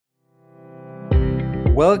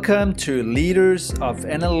Welcome to Leaders of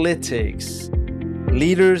Analytics.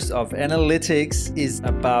 Leaders of Analytics is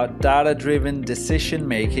about data-driven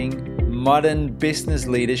decision-making, modern business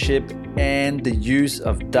leadership, and the use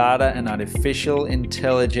of data and artificial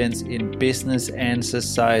intelligence in business and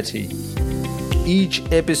society. Each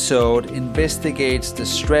episode investigates the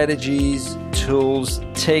strategies, tools,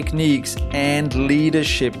 techniques, and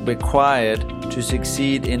leadership required to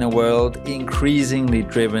succeed in a world increasingly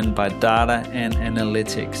driven by data and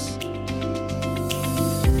analytics.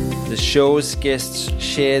 The show's guests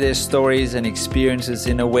share their stories and experiences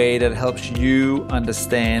in a way that helps you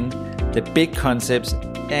understand the big concepts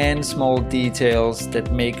and small details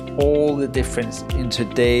that make all the difference in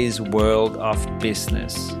today's world of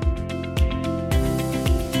business.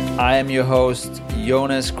 I am your host,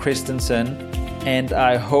 Jonas Christensen, and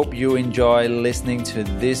I hope you enjoy listening to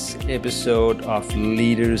this episode of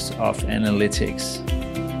Leaders of Analytics.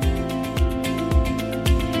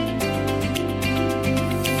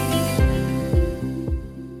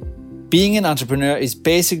 Being an entrepreneur is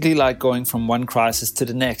basically like going from one crisis to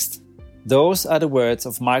the next. Those are the words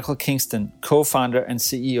of Michael Kingston, co-founder and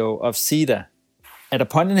CEO of Seeda. At a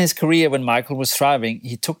point in his career when Michael was thriving,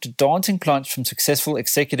 he took the daunting plunge from successful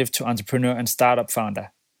executive to entrepreneur and startup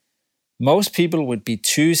founder. Most people would be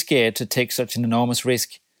too scared to take such an enormous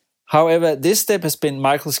risk. However, this step has been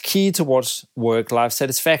Michael's key towards work-life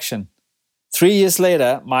satisfaction. 3 years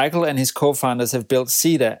later, Michael and his co-founders have built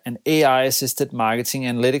Seeda, an AI-assisted marketing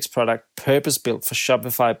analytics product purpose-built for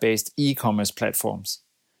Shopify-based e-commerce platforms.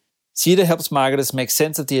 Seeda helps marketers make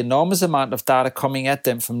sense of the enormous amount of data coming at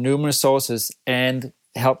them from numerous sources and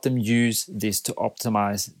help them use this to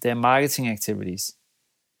optimize their marketing activities.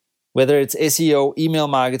 Whether it's SEO, email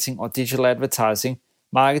marketing, or digital advertising,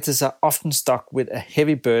 marketers are often stuck with a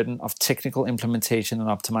heavy burden of technical implementation and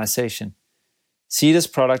optimization. Seeda's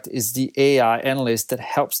product is the AI analyst that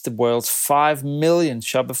helps the world's 5 million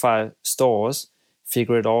Shopify stores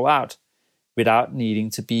figure it all out without needing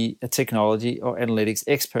to be a technology or analytics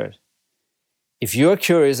expert. If you're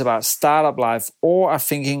curious about startup life or are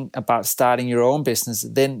thinking about starting your own business,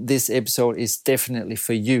 then this episode is definitely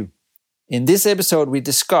for you. In this episode, we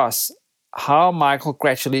discuss how Michael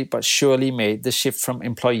gradually but surely made the shift from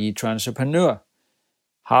employee to entrepreneur,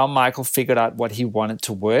 how Michael figured out what he wanted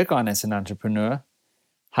to work on as an entrepreneur,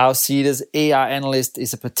 how Seeda's AI analyst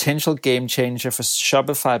is a potential game changer for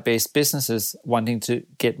Shopify-based businesses wanting to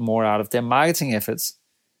get more out of their marketing efforts,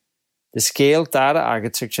 the scaled data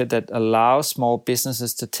architecture that allows small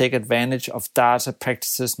businesses to take advantage of data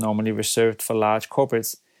practices normally reserved for large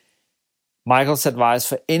corporates, Michael's advice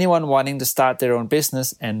for anyone wanting to start their own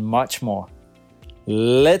business, and much more.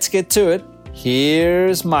 Let's get to it.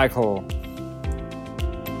 Here's Michael.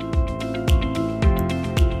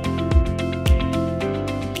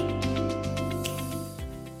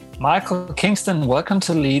 Michael Kingston, welcome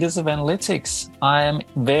to Leaders of Analytics. I am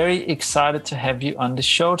very excited to have you on the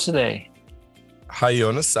show today. Hi,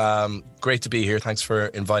 Jonas. Great to be here. Thanks for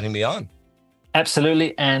inviting me on.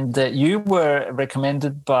 Absolutely. And you were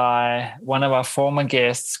recommended by one of our former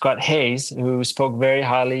guests, Scott Hayes, who spoke very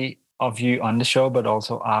highly of you on the show, but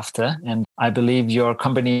also after. And I believe your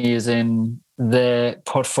company is in the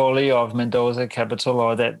portfolio of Mendoza Capital,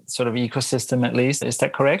 or that sort of ecosystem at least. Is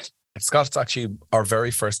that correct? Scott's actually our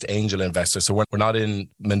very first angel investor. So we're not in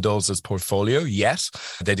Mendoza's portfolio yet.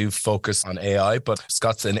 They do focus on AI, but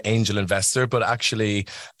Scott's an angel investor. But actually,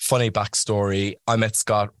 funny backstory, I met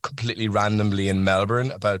Scott completely randomly in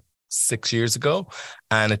Melbourne about 6 years ago.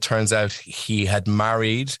 And it turns out he had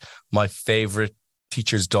married my favorite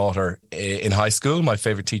teacher's daughter in high school. My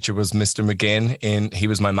favorite teacher was Mr. McGinn. He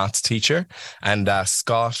was my maths teacher, and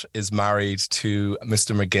Scott is married to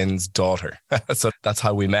Mr. McGinn's daughter. So that's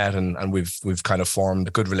how we met, and we've kind of formed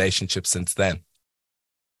a good relationship since then.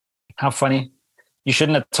 How funny! You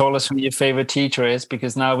shouldn't have told us who your favorite teacher is,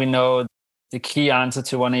 because now we know the key answer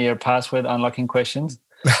to one of your password unlocking questions.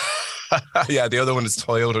 Yeah, the other one is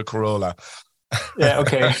Toyota Corolla. Yeah.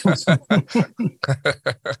 Okay.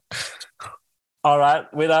 All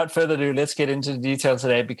right, without further ado, let's get into the details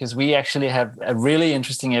today, because we actually have a really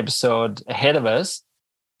interesting episode ahead of us.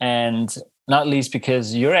 And not least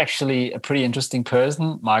because you're actually a pretty interesting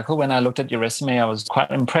person, Michael. When I looked at your resume, I was quite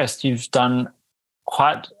impressed. You've done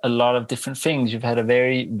quite a lot of different things. You've had a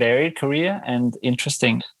very varied career and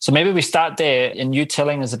interesting. So maybe we start there, and you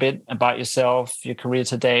telling us a bit about yourself, your career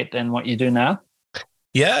to date, and what you do now.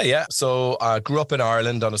 Yeah. So I grew up in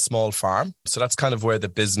Ireland on a small farm. So that's kind of where the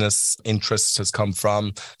business interest has come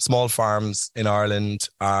from. Small farms in Ireland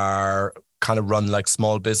are kind of run like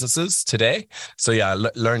small businesses today. So yeah,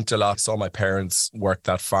 learned a lot. Saw my parents work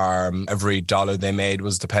that farm. Every dollar they made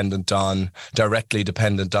was directly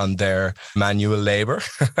dependent on their manual labor.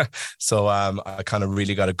 So I kind of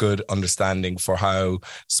really got a good understanding for how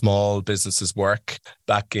small businesses work.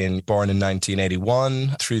 Born in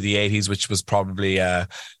 1981 through the 80s, which was probably a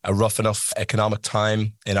rough enough economic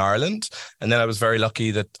time in Ireland. And then I was very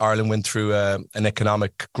lucky that Ireland went through an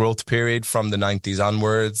economic growth period from the 90s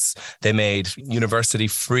onwards. They made university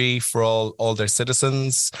free for all their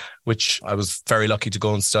citizens, which I was very lucky to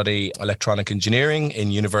go and study electronic engineering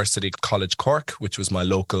in University College Cork, which was my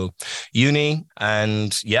local uni.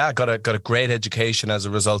 And yeah, got a great education as a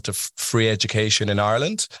result of free education in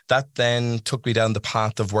Ireland. That then took me down the path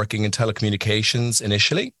of working in telecommunications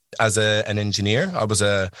initially as an engineer.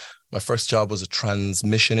 My first job was a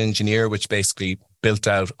transmission engineer, which basically built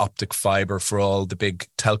out optic fiber for all the big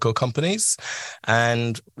telco companies,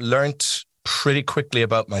 and learned pretty quickly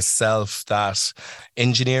about myself that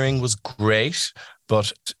engineering was great,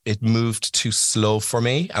 but it moved too slow for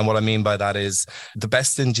me. And what I mean by that is the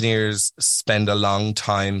best engineers spend a long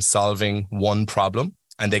time solving one problem,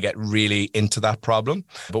 and they get really into that problem.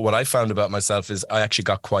 But what I found about myself is I actually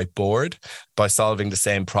got quite bored by solving the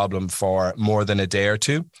same problem for more than a day or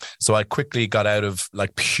two. So I quickly got out of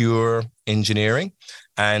like pure engineering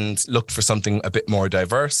and looked for something a bit more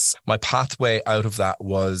diverse. My pathway out of that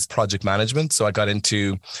was project management. So I got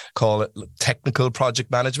into, call it technical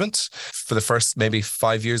project management for the first maybe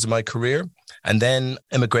 5 years of my career, and then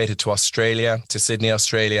immigrated to Sydney,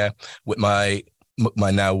 Australia, with my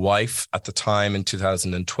now wife at the time in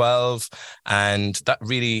 2012. And that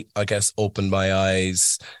really, I guess, opened my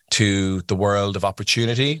eyes to the world of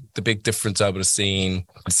opportunity. The big difference I would have seen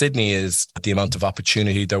in Sydney is the amount of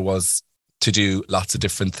opportunity there was to do lots of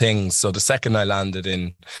different things. So the second I landed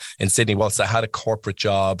in Sydney, whilst I had a corporate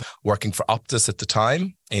job working for Optus at the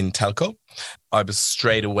time in telco, I was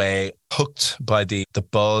straight away hooked by the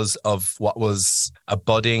buzz of what was a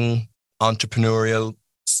budding entrepreneurial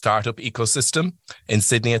startup ecosystem in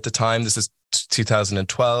Sydney at the time. This is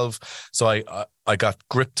 2012. So I got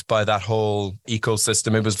gripped by that whole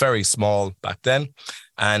ecosystem. It was very small back then.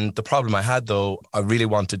 And the problem I had, though, I really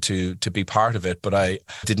wanted to be part of it, but I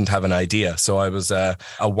didn't have an idea. So I was a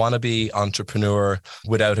wannabe entrepreneur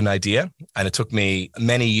without an idea. And it took me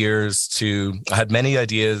many years I had many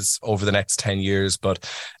ideas over the next 10 years, but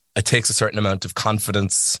it takes a certain amount of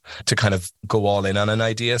confidence to kind of go all in on an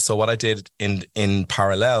idea. So what I did in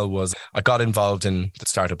parallel was I got involved in the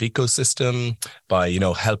startup ecosystem by,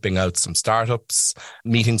 helping out some startups,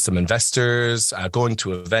 meeting some investors, going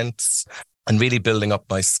to events, and really building up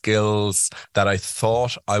my skills that I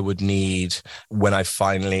thought I would need when I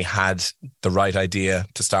finally had the right idea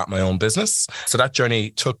to start my own business. So that journey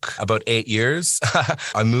took about 8 years.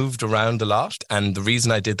 I moved around a lot. And the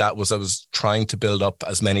reason I did that was I was trying to build up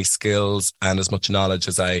as many skills and as much knowledge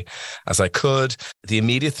as I could. The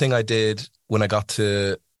immediate thing I did when I got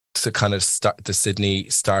to kind of start the Sydney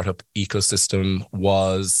startup ecosystem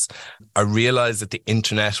was I realized that the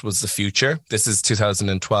internet was the future. This is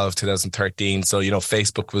 2012, 2013. So,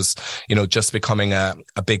 Facebook was, just becoming a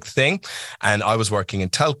big thing. And I was working in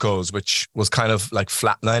telcos, which was kind of like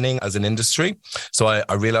flatlining as an industry. So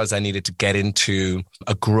I realized I needed to get into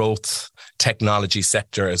a growth technology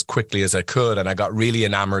sector as quickly as I could. And I got really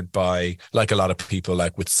enamored by, like a lot of people,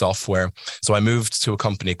 like with software. So I moved to a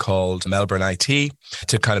company called Melbourne IT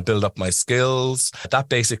to kind of build up my skills. That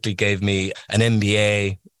basically gave me an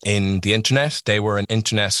MBA in the internet. They were an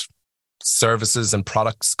internet services and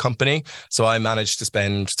products company. So I managed to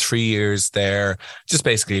spend 3 years there, just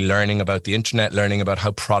basically learning about the internet, learning about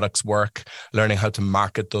how products work, learning how to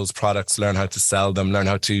market those products, learn how to sell them, learn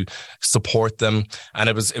how to support them. And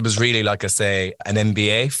it was really, like I say, an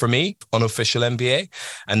MBA for me, unofficial MBA.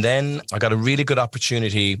 And then I got a really good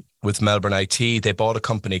opportunity with Melbourne IT. They bought a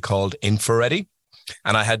company called InfoReady.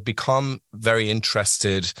 And I had become very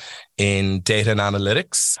interested in data and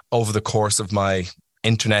analytics over the course of my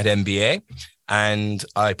internet MBA. And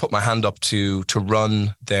I put my hand up to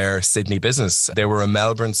run their Sydney business. They were a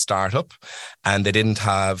Melbourne startup and they didn't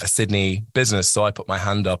have a Sydney business. So I put my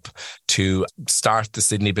hand up to start the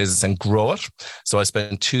Sydney business and grow it. So I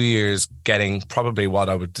spent 2 years getting probably what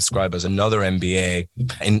I would describe as another MBA.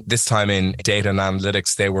 And this time in data and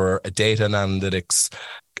analytics, they were a data and analytics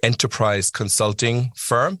enterprise consulting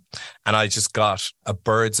firm. And I just got a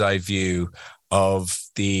bird's eye view of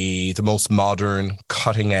the most modern,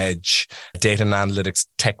 cutting edge data and analytics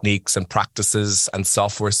techniques and practices and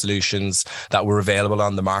software solutions that were available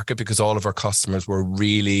on the market, because all of our customers were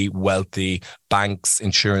really wealthy banks,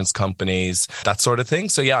 insurance companies, that sort of thing.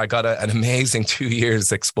 So yeah, I got an amazing 2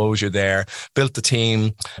 years exposure there, built the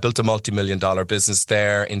team, built a multi-million-dollar business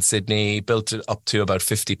there in Sydney, built it up to about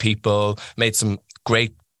 50 people, made some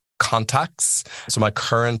great contacts. So my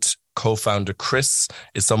current co-founder, Chris,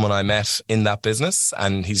 is someone I met in that business,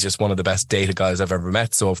 and he's just one of the best data guys I've ever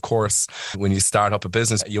met. So of course, when you start up a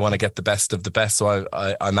business, you want to get the best of the best. So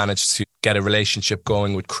I managed to get a relationship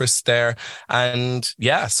going with Chris there. And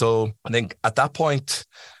yeah, so I think at that point,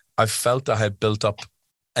 I felt I had built up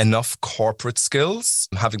enough corporate skills,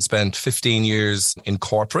 having spent 15 years in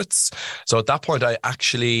corporates. So at that point, I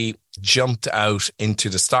actually jumped out into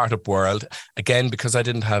the startup world. Again, because I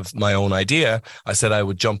didn't have my own idea, I said I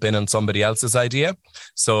would jump in on somebody else's idea.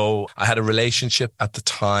 So I had a relationship at the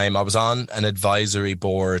time. I was on an advisory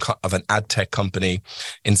board of an ad tech company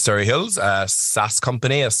in Surrey Hills, a SaaS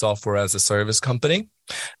company, a software as a service company.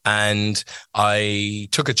 And I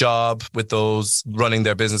took a job with those running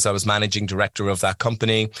their business. I was managing director of that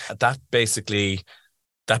company. That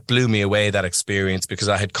blew me away, that experience, because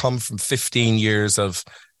I had come from 15 years of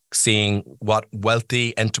seeing what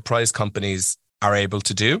wealthy enterprise companies are able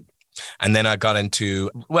to do. And then I got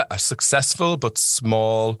into a successful but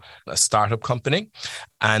small startup company,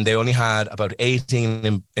 and they only had about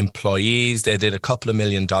 18 employees. They did a couple of $1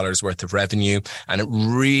 million worth of revenue, and it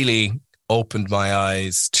really opened my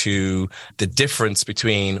eyes to the difference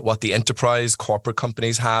between what the enterprise corporate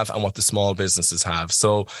companies have and what the small businesses have.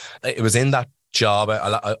 So it was in that job.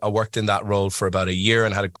 I worked in that role for about a year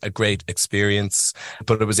and had a great experience.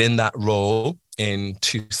 But it was in that role in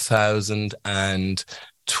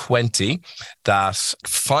 2020 that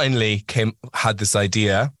finally had this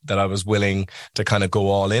idea that I was willing to kind of go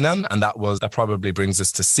all in on. And that probably brings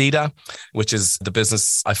us to Sida, which is the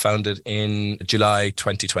business I founded in July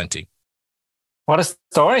 2020. What a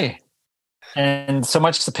story. And so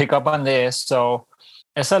much to pick up on there. So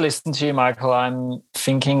as I listen to you, Michael, I'm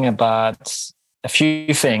thinking about a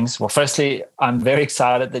few things. Well, firstly, I'm very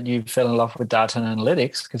excited that you fell in love with data and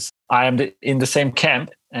analytics, because I am in the same camp.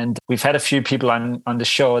 And we've had a few people on the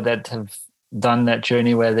show that have done that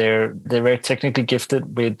journey where they're very technically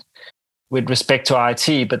gifted with respect to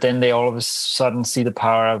IT, but then they all of a sudden see the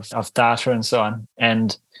power of data and so on.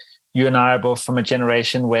 And you and I are both from a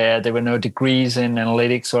generation where there were no degrees in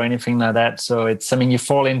analytics or anything like that. So it's something you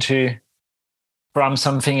fall into from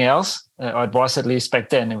something else, or it was at least back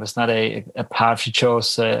then. It was not a path you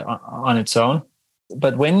chose on its own.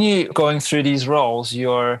 But when you're going through these roles,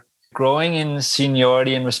 you're growing in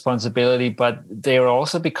seniority and responsibility, but they're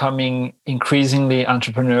also becoming increasingly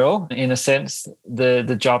entrepreneurial in a sense,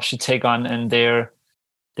 the jobs you take on, and they're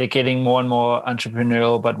getting more and more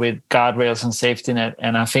entrepreneurial, but with guardrails and safety net.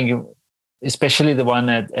 And I think especially the one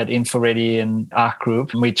at InfoReady and Arc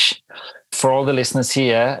Group, which for all the listeners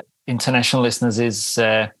here, international listeners, is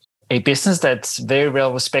a business that's very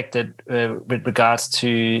well respected with regards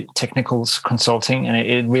to technical consulting. And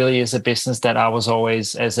it really is a business that I was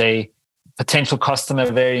always, as a potential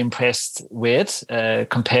customer, very impressed with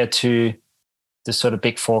compared to the sort of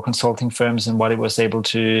big four consulting firms and what it was able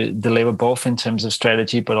to deliver, both in terms of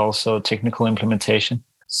strategy, but also technical implementation.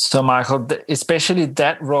 So Michael, especially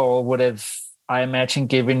that role would have, I imagine,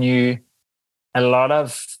 given you a lot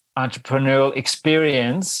of entrepreneurial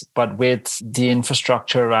experience, but with the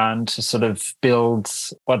infrastructure around to sort of build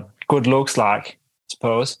what good looks like, I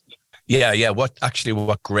suppose. Yeah. What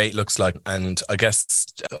great looks like. And I guess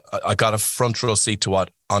I got a front row seat to what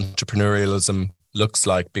entrepreneurialism looks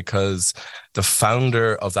like, because the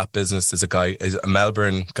founder of that business is a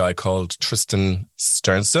Melbourne guy called Tristan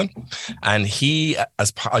Sternson. And I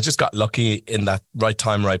just got lucky in that right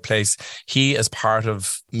time, right place. He, as part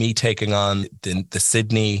of me taking on the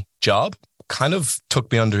Sydney job, kind of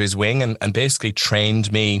took me under his wing and basically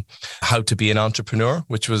trained me how to be an entrepreneur,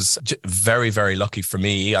 which was very, very lucky for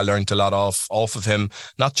me. I learned a lot off of him,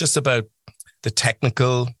 not just about the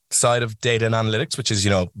technical side of data and analytics, which is,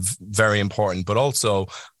 very important, but also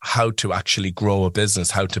how to actually grow a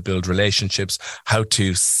business, how to build relationships, how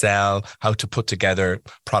to sell, how to put together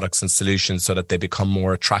products and solutions so that they become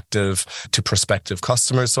more attractive to prospective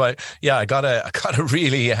customers. So I got a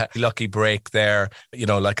really lucky break there.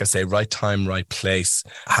 Like I say, right time, right place,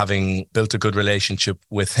 having built a good relationship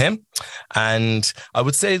with him. And I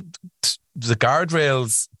would say the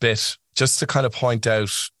guardrails bit, just to kind of point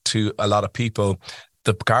out to a lot of people,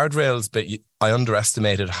 the guardrails bit, I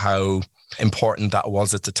underestimated how important that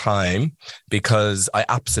was at the time, because I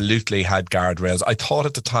absolutely had guardrails. I thought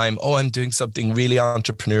at the time, oh, I'm doing something really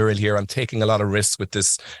entrepreneurial here. I'm taking a lot of risks with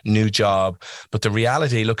this new job. But the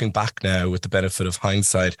reality, looking back now with the benefit of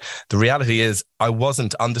hindsight, the reality is I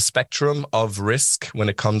wasn't on the spectrum of risk when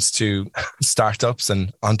it comes to startups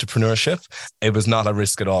and entrepreneurship. It was not a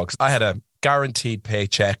risk at all, because I had a guaranteed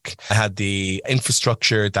paycheck. I had the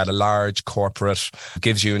infrastructure that a large corporate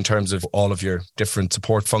gives you in terms of all of your different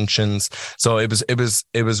support functions. So it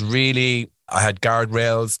was really, I had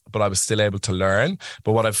guardrails, but I was still able to learn.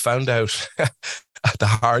 But what I've found out the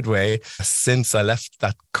hard way since I left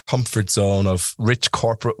that comfort zone of rich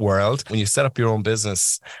corporate world, when you set up your own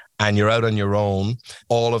business and you're out on your own,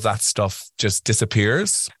 all of that stuff just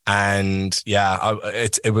disappears. And yeah,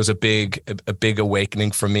 it was a big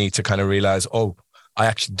awakening for me to kind of realize, oh, I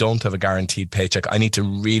actually don't have a guaranteed paycheck. I need to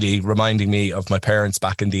really, reminding me of my parents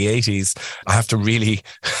back in the 80s, I have to really,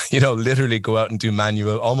 literally go out and do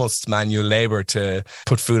almost manual labor to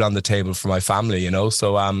put food on the table for my family,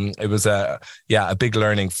 So it was a big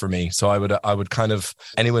learning for me. So I would kind of,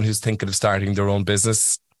 anyone who's thinking of starting their own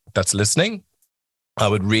business that's listening, I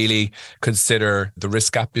would really consider the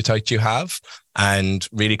risk appetite you have, and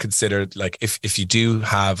really consider, like, if you do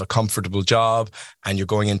have a comfortable job and you're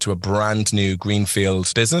going into a brand new greenfield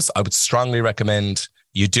business, I would strongly recommend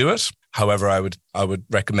you do it. However, I would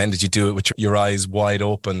recommend that you do it with your eyes wide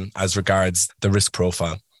open as regards the risk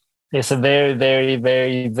profile. There's a very, very,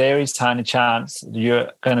 very, very tiny chance you're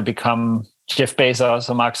going to become Jeff Bezos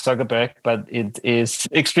or Mark Zuckerberg, but it is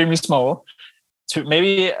extremely small.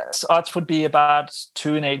 Maybe odds would be about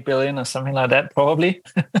 2 and 8 billion or something like that, probably.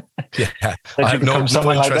 Yeah, I have no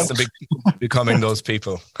interest in becoming those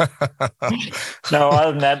people. No,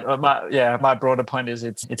 other than that, my broader point is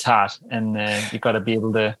it's hard, and you got to be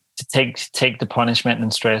able to take the punishment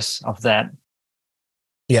and stress of that.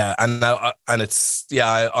 Yeah, and now I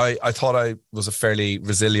thought I was a fairly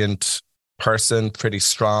resilient person, pretty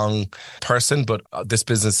strong person, but this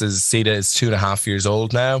business Seeda is 2.5 years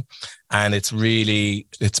old now, and it's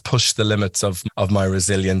pushed the limits of my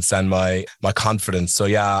resilience and my confidence. So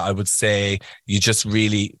yeah, I would say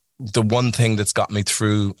the one thing that's got me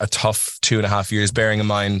through a tough 2.5 years, bearing in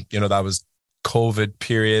mind, that was COVID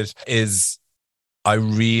period, is I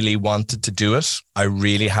really wanted to do it. I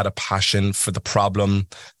really had a passion for the problem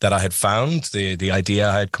that I had found, the idea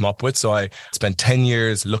I had come up with. So I spent 10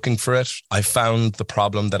 years looking for it. I found the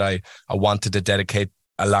problem that I wanted to dedicate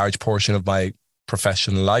a large portion of my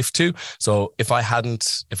professional life to. So if I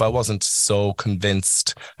wasn't so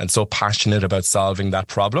convinced and so passionate about solving that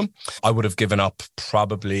problem, I would have given up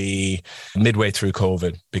probably midway through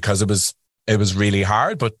COVID, because it was really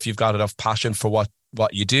hard. But if you've got enough passion for what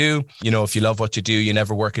you do, if you love what you do, you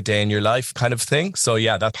never work a day in your life, kind of thing. So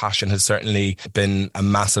yeah, that passion has certainly been a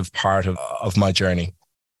massive part of my journey.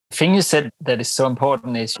 The thing you said that is so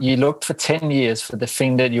important is you looked for 10 years for the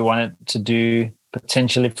thing that you wanted to do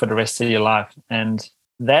potentially for the rest of your life. And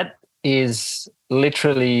that is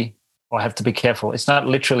literally, I have to be careful. It's not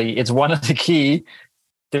literally, it's one of the key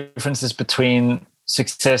differences between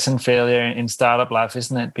success and failure in startup life,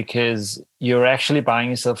 isn't it? Because you're actually buying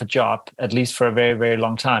yourself a job, at least for a very, very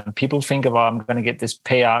long time. People think of, I'm going to get this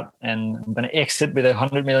payout and I'm going to exit with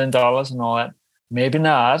 $100 million and all that. Maybe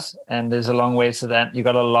not. And there's a long way to that. You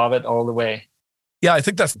got to love it all the way. Yeah, I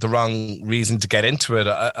think that's the wrong reason to get into it.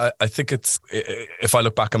 I think it's, if I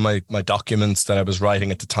look back on my documents that I was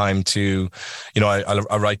writing at the time to,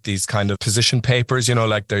 I write these kind of position papers,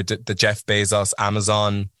 like the Jeff Bezos,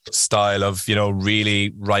 Amazon style of,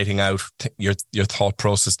 really writing out your thought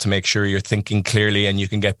process to make sure you're thinking clearly and you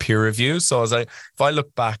can get peer reviews. So if I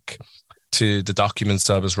look back to the documents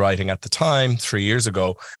I was writing at the time, 3 years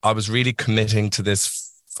ago, I was really committing to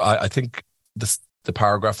this. I think the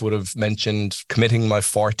paragraph would have mentioned committing my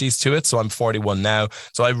 40s to it. So I'm 41 now.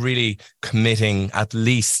 So I'm really committing at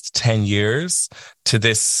least 10 years to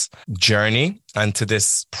this journey and to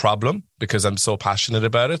this problem, because I'm so passionate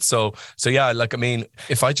about it. So yeah,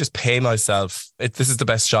 if I just pay myself, this is the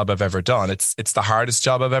best job I've ever done. It's the hardest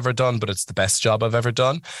job I've ever done, but it's the best job I've ever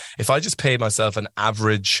done. If I just pay myself an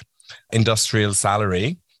average industrial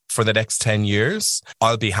salary for the next 10 years,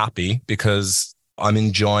 I'll be happy, because I'm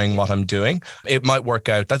enjoying what I'm doing. It might work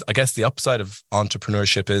out. I guess the upside of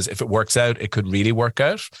entrepreneurship is if it works out, it could really work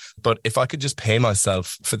out. But if I could just pay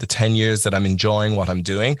myself for the 10 years that I'm enjoying what I'm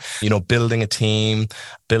doing, building a team,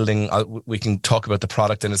 we can talk about the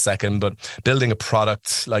product in a second, but building a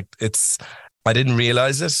product, I didn't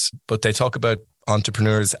realize it, but they talk about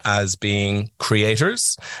entrepreneurs as being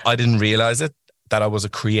creators. I didn't realize it, that I was a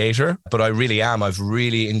creator, but I really am. I've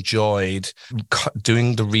really enjoyed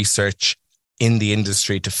doing the research in the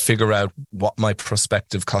industry to figure out what my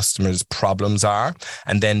prospective customers' problems are,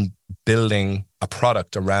 and then building a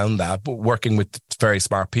product around that, but working with very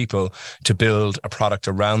smart people to build a product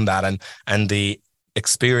around that. And the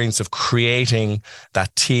experience of creating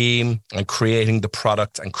that team and creating the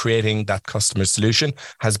product and creating that customer solution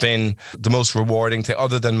has been the most rewarding thing,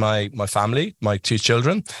 other than my family, my 2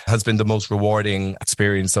 children, has been the most rewarding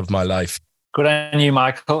experience of my life. Good on you,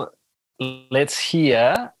 Michael. Let's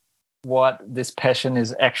hear what this passion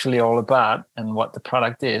is actually all about and what the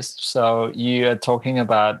product is. So you are talking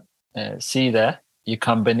about Seeda, your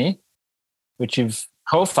company, which you've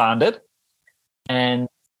co-founded. And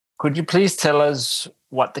could you please tell us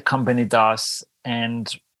what the company does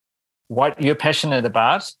and what you're passionate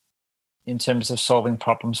about in terms of solving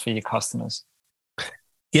problems for your customers?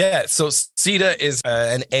 Yeah, so Seeda is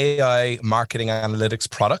an AI marketing analytics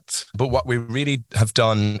product. But what we really have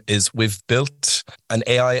done is we've built an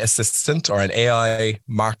AI assistant or an AI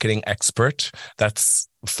marketing expert that's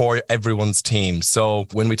for everyone's team. So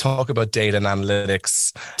when we talk about data and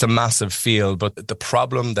analytics, it's a massive field, but the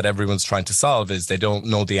problem that everyone's trying to solve is they don't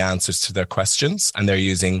know the answers to their questions, and they're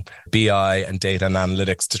using BI and data and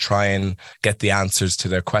analytics to try and get the answers to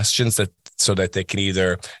their questions so that they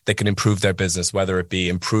can improve their business, whether it be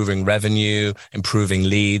improving revenue, improving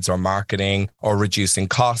leads or marketing, or reducing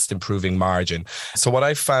cost, improving margin. So what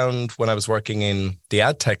I found when I was working in the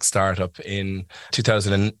ad tech startup in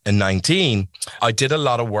 2019, I did a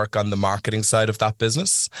lot of work on the marketing side of that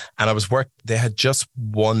business. And they had just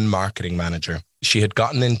one marketing manager. She had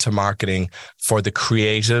gotten into marketing for the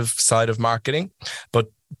creative side of marketing, but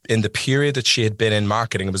in the period that she had been in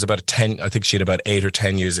marketing, it was about I think she had about 8 or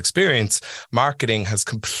 10 years experience. Marketing has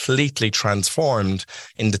completely transformed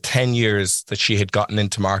in the 10 years that she had gotten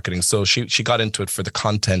into marketing. So she got into it for the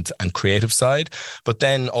content and creative side. But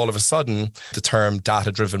then all of a sudden, the term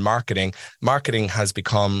data-driven marketing has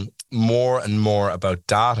become more and more about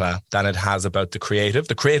data than it has about the creative.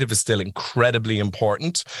 The creative is still incredibly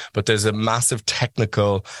important, but there's a massive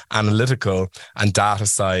technical, analytical, and data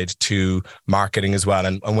side to marketing as well.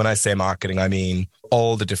 And when I say marketing, I mean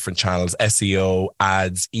all the different channels, SEO,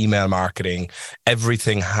 ads, email marketing,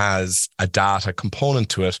 everything has a data component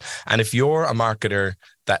to it. And if you're a marketer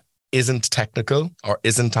that isn't technical or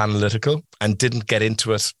isn't analytical and didn't get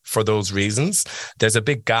into it for those reasons, there's a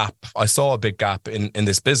big gap. I saw a big gap in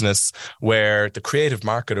this business where the creative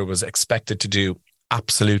marketer was expected to do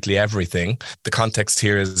absolutely everything. The context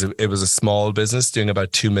here is it was a small business doing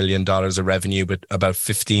about $2 million of revenue, but about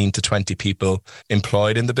 15 to 20 people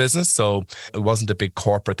employed in the business. So it wasn't a big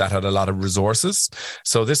corporate that had a lot of resources.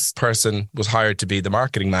 So this person was hired to be the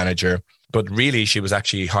marketing manager, but really she was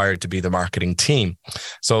actually hired to be the marketing team.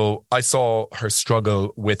 So I saw her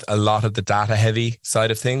struggle with a lot of the data heavy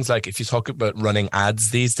side of things. Like if you talk about running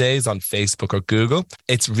ads these days on Facebook or Google,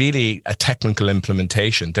 it's really a technical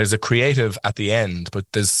implementation. There's a creative at the end, but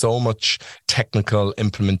there's so much technical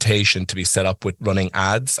implementation to be set up with running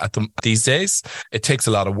ads these days. It takes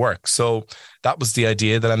a lot of work. So that was the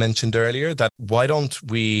idea that I mentioned earlier, that why don't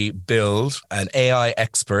we build an AI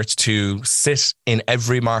expert to sit in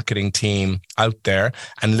every marketing team out there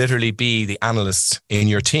and literally be the analyst in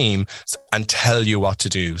your team and tell you what to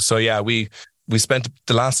do. So yeah, we spent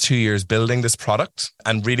the last 2 years building this product,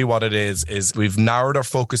 and really what it is we've narrowed our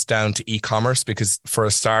focus down to e-commerce, because for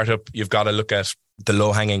a startup, you've got to look at the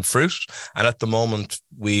low-hanging fruit. And at the moment,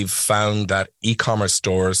 we've found that e-commerce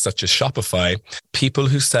stores such as Shopify, people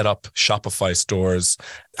who set up Shopify stores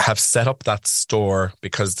have set up that store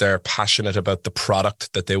because they're passionate about the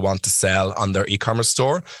product that they want to sell on their e-commerce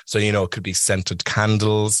store. So, it could be scented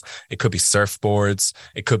candles, it could be surfboards,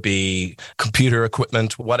 it could be computer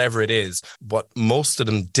equipment, whatever it is. What most of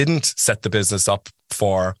them didn't set the business up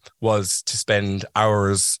for was to spend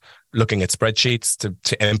hours looking at spreadsheets,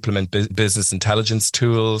 to implement business intelligence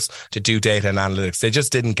tools, to do data and analytics. They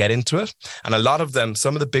just didn't get into it. And a lot of them,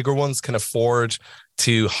 some of the bigger ones, can afford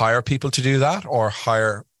to hire people to do that or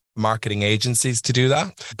hire marketing agencies to do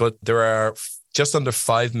that. But there are just under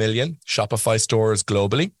 5 million Shopify stores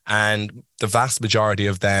globally, and the vast majority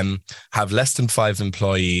of them have less than 5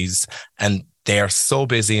 employees, and they are so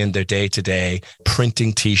busy in their day-to-day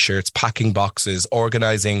printing t-shirts, packing boxes,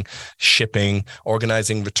 organizing shipping,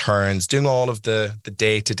 organizing returns, doing all of the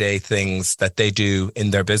day-to-day things that they do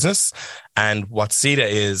in their business. And what Seeda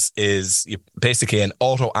is basically an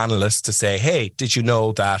auto analyst to say, hey, did you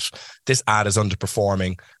know that this ad is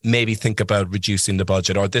underperforming? Maybe think about reducing the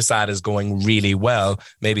budget. Or this ad is going really well.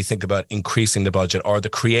 Maybe think about increasing the budget. Or the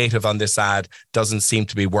creative on this ad doesn't seem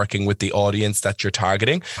to be working with the audience that you're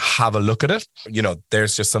targeting. Have a look at it.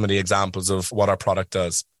 There's just some of the examples of what our product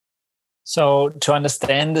does. So to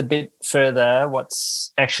understand a bit further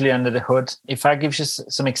what's actually under the hood, if I give you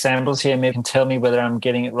some examples here, maybe you can tell me whether I'm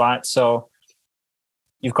getting it right. So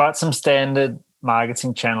you've got some standard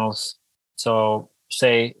marketing channels. So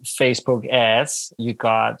say Facebook ads, you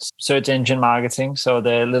got search engine marketing. So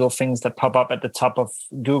the little things that pop up at the top of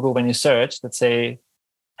Google when you search that say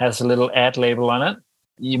has a little ad label on it.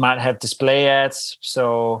 You might have display ads.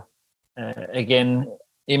 So again,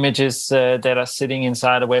 images that are sitting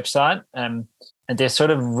inside a website. And they're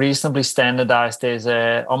sort of reasonably standardized. There's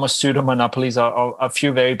almost pseudo monopolies or a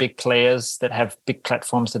few very big players that have big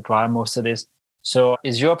platforms that drive most of this. So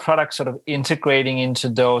is your product sort of integrating into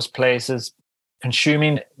those places,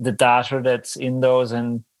 consuming the data that's in those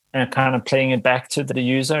and kind of playing it back to the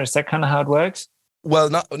user? Is that kind of how it works? Well,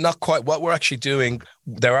 not quite. What we're actually doing,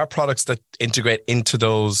 there are products that integrate into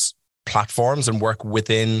those platforms and work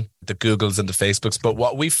within the Googles and the Facebooks. But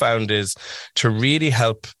what we found is to really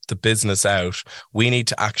help the business out, we need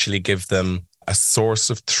to actually give them a source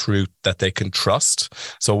of truth that they can trust.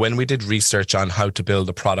 So when we did research on how to build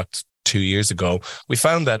a product 2 years ago, we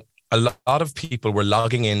found that a lot of people were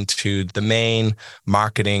logging into the main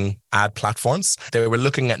marketing ad platforms. They were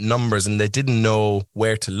looking at numbers and they didn't know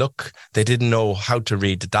where to look. They didn't know how to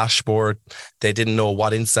read the dashboard. They didn't know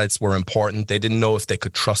what insights were important. They didn't know if they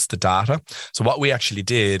could trust the data. So what we actually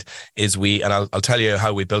did is and I'll tell you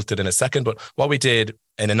how we built it in a second, but what we did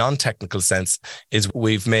in a non-technical sense is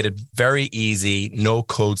we've made it very easy, no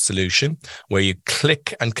code solution where you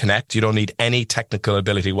click and connect. You don't need any technical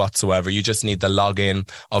ability whatsoever. You just need the login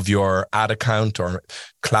of your ad account or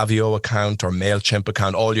Klaviyo account or MailChimp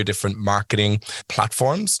account, all your different marketing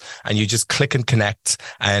platforms. And you just click and connect.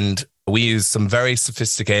 And we use some very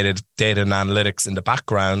sophisticated data and analytics in the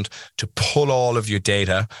background to pull all of your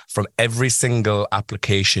data from every single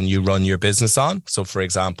application you run your business on. So for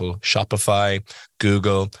example, Shopify,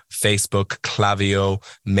 Google, Facebook, Klaviyo,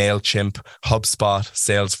 MailChimp, HubSpot,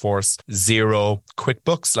 Salesforce, Xero,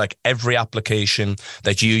 QuickBooks, like every application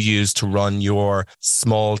that you use to run your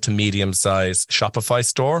small to medium size Shopify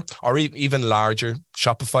store, or even larger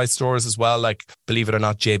Shopify stores as well. Like, believe it or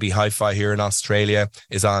not, JB Hi-Fi here in Australia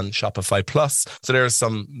is on Shopify Plus. So there are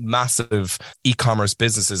some massive e-commerce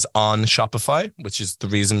businesses on Shopify, which is the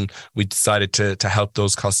reason we decided to help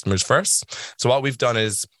those customers first. So what we've done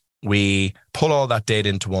is we pull all that data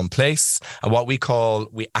into one place, and what we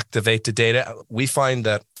activate the data. We find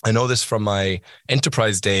that, I know this from my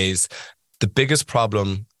enterprise days, the biggest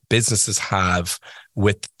problem businesses have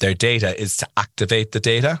with their data is to activate the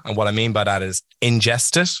data. And what I mean by that is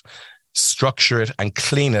ingest it, structure it and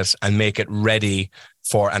clean it and make it ready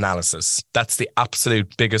for analysis. That's the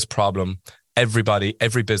absolute biggest problem every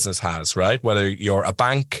business has, right? Whether you're a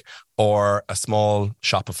bank or a small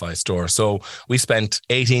Shopify store. So we spent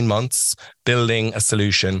 18 months building a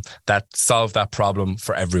solution that solved that problem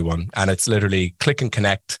for everyone. And it's literally click and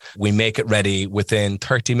connect. We make it ready within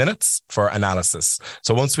 30 minutes for analysis.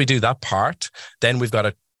 So once we do that part, then we've got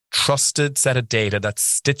a trusted set of data that's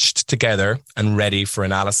stitched together and ready for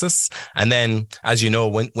analysis. And then, as you know,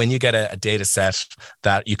 when you get a data set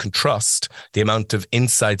that you can trust, the amount of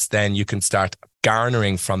insights then you can start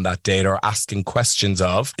garnering from that data or asking questions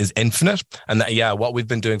of is infinite. And what we've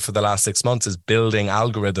been doing for the last 6 months is building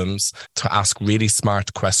algorithms to ask really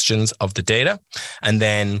smart questions of the data. And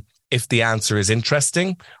then if the answer is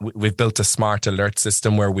interesting, we've built a smart alert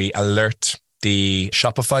system where we alert the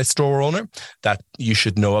Shopify store owner that you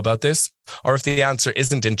should know about this. Or if the answer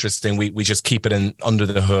isn't interesting, we just keep it in under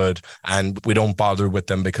the hood and we don't bother with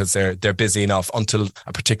them because they're busy enough until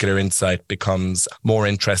a particular insight becomes more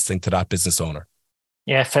interesting to that business owner.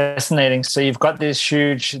 Yeah, fascinating. So you've got this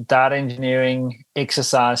huge data engineering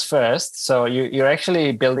exercise first. So you're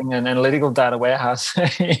actually building an analytical data warehouse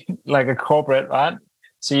like a corporate, right?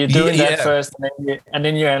 So you're doing that first and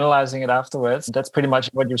then you're analyzing it afterwards. That's pretty much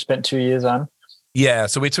what you've spent 2 years on. Yeah.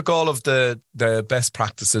 So we took all of the best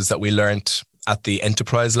practices that we learned at the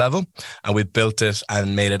enterprise level and we built it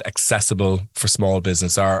and made it accessible for small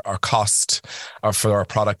business. Our cost for our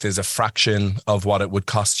product is a fraction of what it would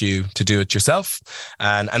cost you to do it yourself.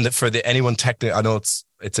 And for anyone technical, I know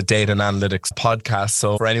it's a data and analytics podcast.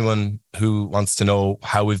 So for anyone who wants to know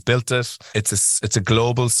how we've built it, it's a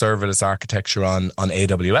global serverless architecture on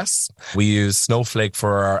AWS. We use Snowflake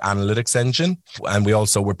for our analytics engine. And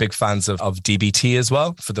we're big fans of dbt as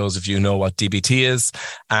well, for those of you who know what dbt is.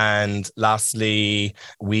 And lastly,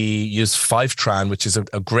 we use Fivetran, which is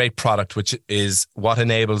a great product, which is what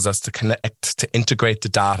enables us to connect, to integrate the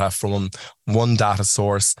data from one data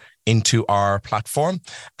source into our platform.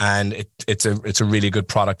 And it's a really good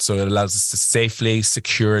product. So it allows us to safely,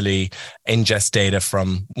 securely ingest data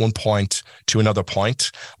from one point to another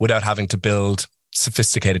point without having to build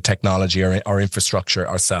sophisticated technology or infrastructure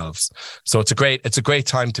ourselves. So it's a great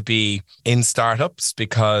time to be in startups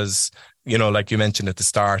because, you know, like you mentioned at the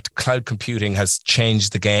start, cloud computing has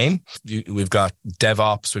changed the game. We've got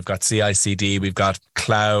DevOps, we've got CI/CD, we've got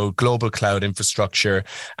global cloud infrastructure.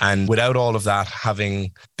 And without all of that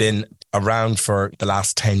having been around for the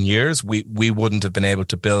last 10 years, we wouldn't have been able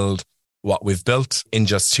to build what we've built in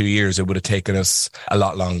just 2 years. It would have taken us a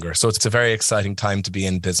lot longer. So it's a very exciting time to be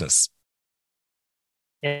in business.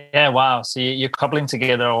 Yeah, wow. So you're coupling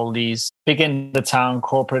together all these big in the town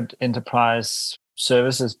corporate enterprise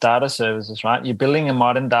services, data services, right? You're building a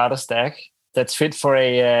modern data stack that's fit for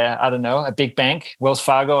a big bank, Wells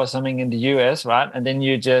Fargo or something in the US, right? And then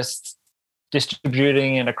you're just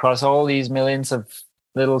distributing it across all these millions of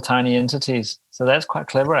little tiny entities. So that's quite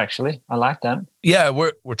clever, actually. I like that. Yeah,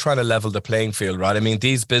 we're trying to level the playing field, right? I mean,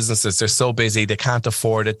 these businesses, they're so busy, they can't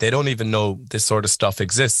afford it. They don't even know this sort of stuff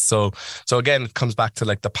exists. So again, it comes back to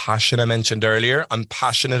like the passion I mentioned earlier. I'm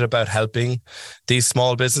passionate about helping these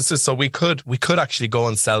small businesses. So we could actually go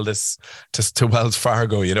and sell this to Wells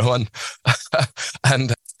Fargo, you know,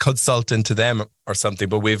 and consult into them or something.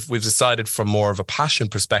 But we've decided from more of a passion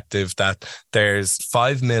perspective that there's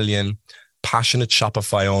 5 million passionate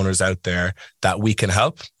Shopify owners out there that we can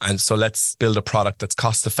help. And so let's build a product that's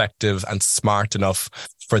cost effective and smart enough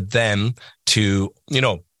for them to, you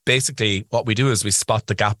know, basically what we do is we spot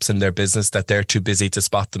the gaps in their business that they're too busy to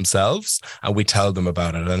spot themselves, and we tell them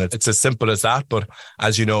about it. And it's as simple as that. But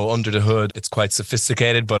as you know, under the hood, it's quite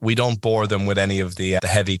sophisticated, but we don't bore them with any of the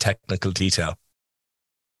heavy technical detail.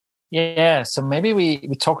 Yeah. So maybe we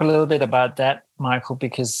talk a little bit about that, Michael,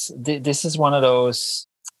 because this is one of those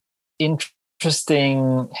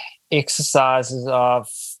interesting exercises of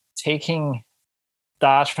taking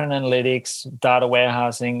data analytics, data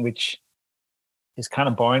warehousing, which is kind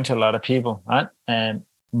of boring to a lot of people, right? And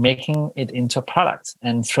making it into a product.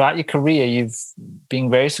 And throughout your career, you've been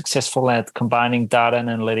very successful at combining data and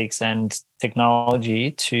analytics and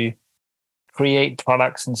technology to create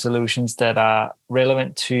products and solutions that are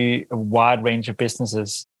relevant to a wide range of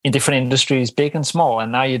businesses in different industries, big and small.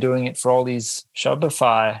 And now you're doing it for all these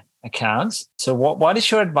Shopify accounts. So what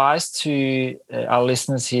is your advice to our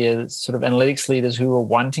listeners here, sort of analytics leaders who are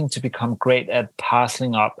wanting to become great at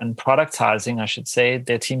parceling up and productizing, I should say,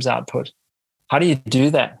 their team's output? How do you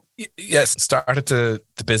do that? Yes, start at the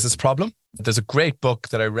business problem. There's a great book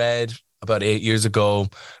that I read about 8 years ago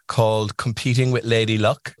called Competing with Lady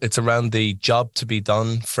Luck. It's around the job to be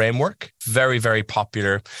done framework. Very, very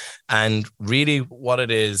popular. And really what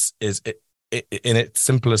it is in its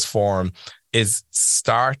simplest form is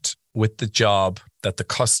start with the job that the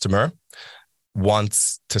customer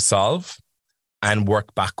wants to solve and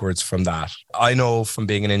work backwards from that. I know from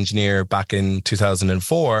being an engineer back in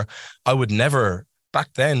 2004,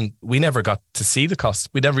 back then, we never got to see the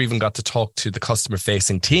customer. We never even got to talk to the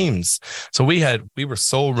customer-facing teams. So we were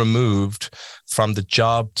so removed from the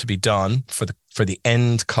job to be done for the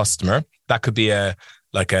end customer. That could be a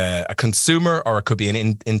consumer, or it could be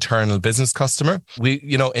an internal business customer.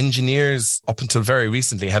 Engineers up until very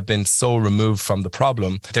recently have been so removed from the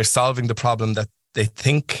problem. They're solving the problem that they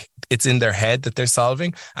think it's in their head that they're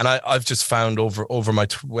solving. And I've just found over my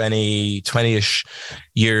 20-ish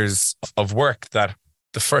years of work that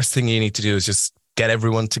the first thing you need to do is just get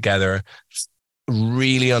everyone together,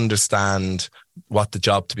 really understand what the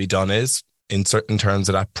job to be done is in certain terms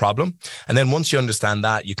of that problem. And then once you understand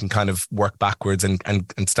that, you can kind of work backwards and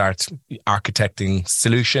start architecting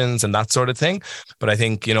solutions and that sort of thing. But I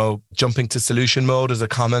think, jumping to solution mode is a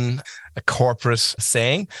corporate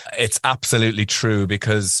saying. It's absolutely true,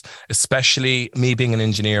 because especially me being an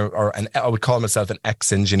engineer, I would call myself an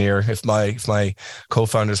ex-engineer. If my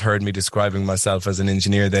co-founders heard me describing myself as an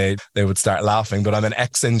engineer, they would start laughing. But I'm an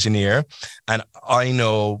ex-engineer, and I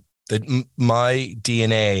know that my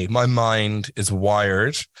DNA, my mind is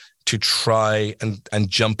wired to try and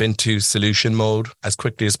jump into solution mode as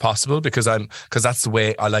quickly as possible, because that's the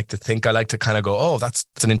way I like to think. I like to kind of go, oh, that's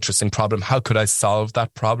an interesting problem. How could I solve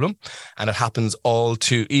that problem? And it happens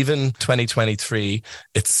even 2023,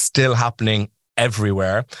 it's still happening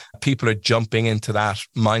everywhere. People are jumping into that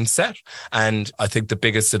mindset. And I think the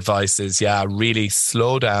biggest advice is, really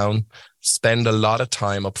slow down, spend a lot of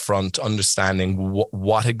time up front understanding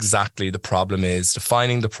what exactly the problem is,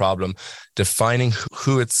 defining the problem, defining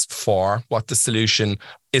who it's for, what the solution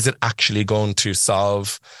is. It actually going to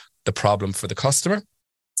solve the problem for the customer?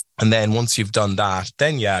 And then once you've done that,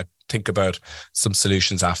 then think about some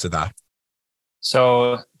solutions after that.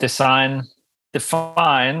 So define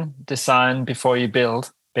design before you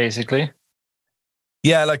build, basically.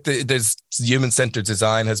 Yeah, like there's human-centered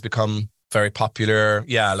design has become very popular.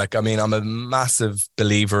 Yeah, like, I mean, I'm a massive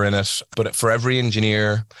believer in it, but for every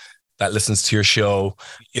engineer that listens to your show,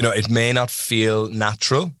 it may not feel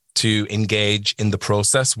natural to engage in the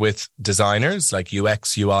process with designers like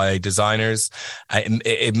UX, UI designers.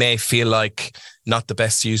 It may feel like not the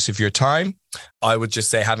best use of your time. I would just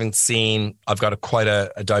say, I've got quite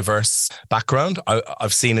a diverse background.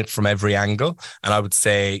 I've seen it from every angle. And I would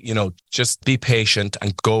say, just be patient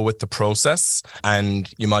and go with the process.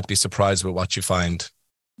 And you might be surprised with what you find.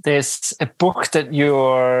 There's a book that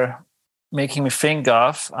you're making me think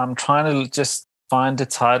of. I'm trying to just find the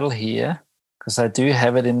title here, because I do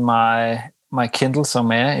have it in my Kindle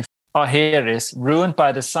somewhere. Here it is, Ruined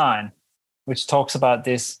by Design, which talks about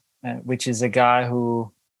this, which is a guy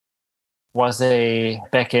who was a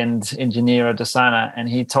back-end engineer or designer. And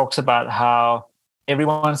he talks about how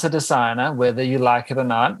everyone's a designer, whether you like it or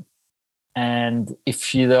not. And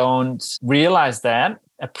if you don't realize that,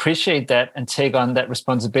 appreciate that, and take on that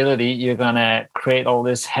responsibility, you're going to create all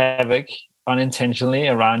this havoc unintentionally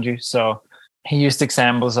around you. So he used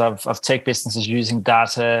examples of tech businesses using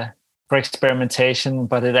data for experimentation,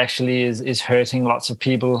 but it actually is hurting lots of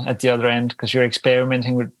people at the other end, because you're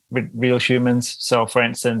experimenting with real humans. So for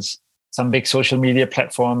instance, some big social media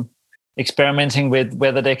platform experimenting with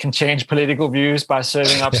whether they can change political views by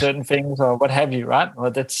serving up certain things or what have you, right?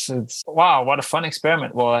 Well, it's wow, what a fun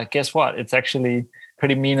experiment. Well, guess what? It's actually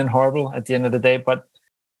pretty mean and horrible at the end of the day. But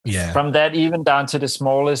from that, even down to the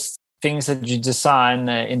smallest things that you design,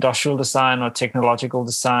 industrial design or technological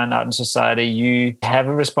design out in society, you have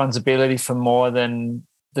a responsibility for more than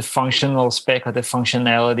the functional spec or the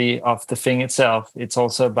functionality of the thing itself. It's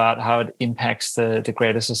also about how it impacts the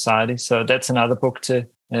greater society. So that's another book to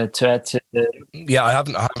add to. Yeah, I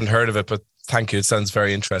haven't heard of it, but thank you. It sounds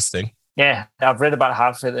very interesting. Yeah, I've read about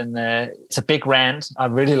half of it, and it's a big rant. I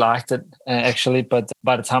really liked it, actually, but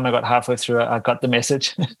by the time I got halfway through, I got the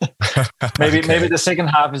message. Maybe the second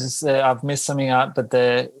half is I've missed something out, but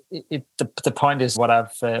the point is what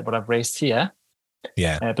I've raised here.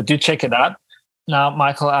 Yeah, but do check it out. Now,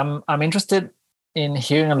 Michael, I'm interested in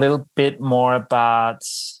hearing a little bit more about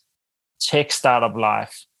tech startup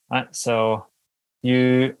life. Right? So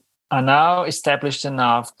you are now established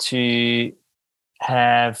enough to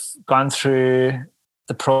have gone through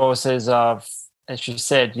the process of, as you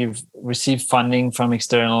said, you've received funding from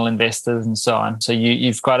external investors and so on. So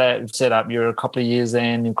you've got a setup. You're a couple of years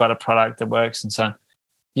in. You've got a product that works and so on.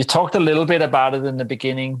 You talked a little bit about it in the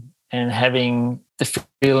beginning, and having the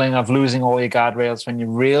feeling of losing all your guardrails when you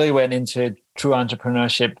really went into true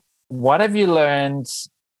entrepreneurship. What have you learned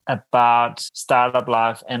about startup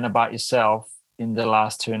life and about yourself in the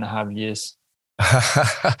last 2.5 years?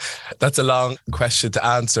 That's a long question to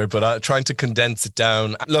answer, but I'm trying to condense it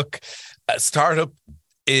down. Look, a startup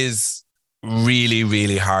is really,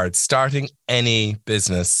 really hard. Starting any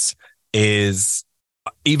business is,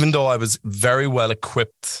 even though I was very well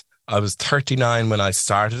equipped, I was 39 when I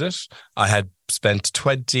started it. I had spent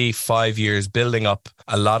 25 years building up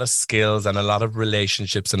a lot of skills and a lot of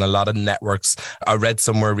relationships and a lot of networks. I read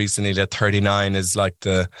somewhere recently that 39 is like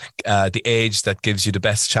the age that gives you the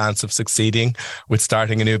best chance of succeeding with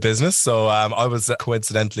starting a new business. So I was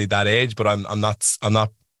coincidentally that age, but I'm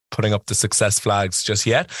not putting up the success flags just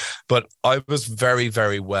yet. But I was very,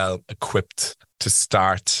 very well equipped to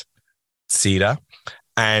start Seeda.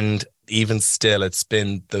 And even still, it's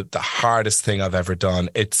been the hardest thing I've ever done.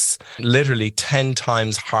 It's literally 10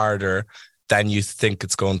 times harder than you think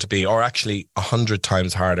it's going to be, or actually 100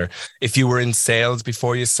 times harder. If you were in sales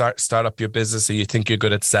before you start up your business and you think you're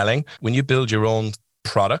good at selling, when you build your own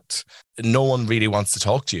product, no one really wants to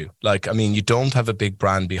talk to you. Like, I mean, you don't have a big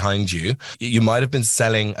brand behind you. You might have been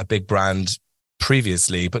selling a big brand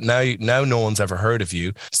previously, but now no one's ever heard of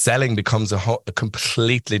you. Selling becomes a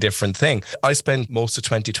completely different thing. I spent most of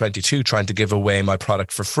 2022 trying to give away my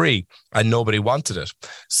product for free, and nobody wanted it.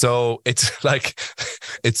 So it's like,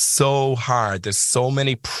 it's so hard. There's so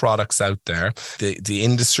many products out there. The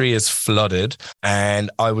industry is flooded, and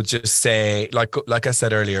I would just say, like I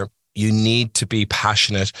said earlier, you need to be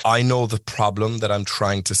passionate. I know the problem that I'm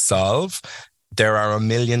trying to solve. There are a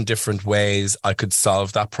million different ways I could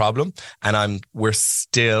solve that problem. And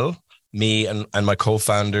me and my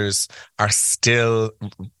co-founders are still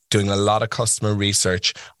doing a lot of customer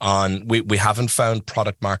research on, we haven't found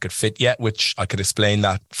product market fit yet, which I could explain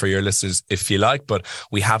that for your listeners if you like, but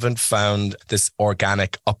we haven't found this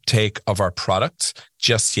organic uptake of our product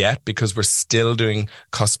just yet, because we're still doing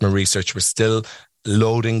customer research. We're still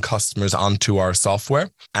loading customers onto our software,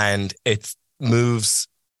 and moves.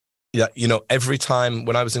 Yeah, every time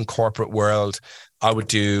when I was in corporate world, I would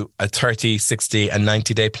do a 30, 60 and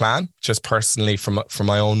 90-day plan, just personally for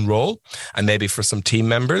my own role and maybe for some team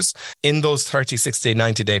members. In those 30, 60,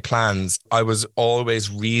 90-day plans, I was always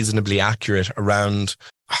reasonably accurate around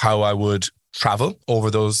how I would travel over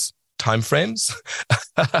those timeframes.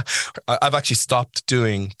 I've actually stopped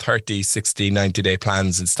doing 30, 60, 90-day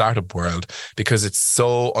plans in startup world because it's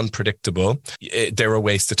so unpredictable. They're a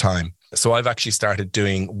waste of time. So I've actually started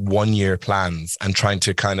doing 1-year plans and trying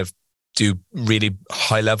to kind of do really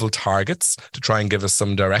high level targets to try and give us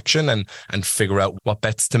some direction and figure out what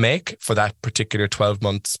bets to make for that particular 12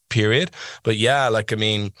 months period. But yeah,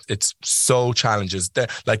 it's so challenges.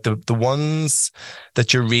 The ones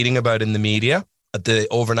that you're reading about in the media, the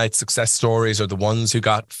overnight success stories, or the ones who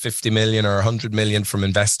got 50 million or 100 million from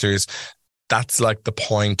investors, that's like the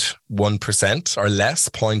 0.1% or less,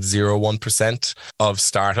 0.01% of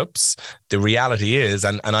startups. The reality is,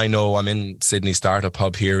 and I know I'm in Sydney Startup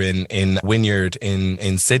Hub here in Wynyard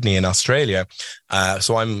in Sydney in Australia.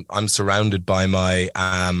 So I'm surrounded by my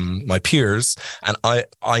peers,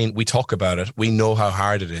 and we talk about it. We know how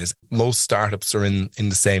hard it is. Most startups are in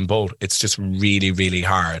the same boat. It's just really, really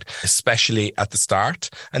hard, especially at the start.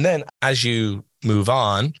 And then as you move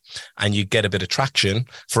on and you get a bit of traction.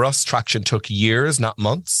 For us, traction took years, not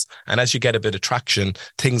months. And as you get a bit of traction,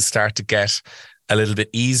 things start to get a little bit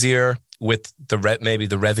easier with maybe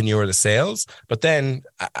the revenue or the sales. But then,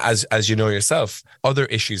 as you know yourself, other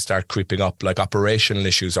issues start creeping up, like operational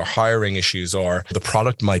issues or hiring issues, or the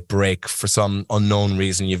product might break for some unknown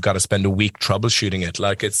reason. You've got to spend a week troubleshooting it.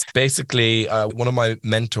 Like, it's basically one of my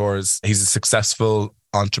mentors, he's a successful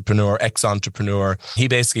ex-entrepreneur. He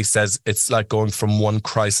basically says it's like going from one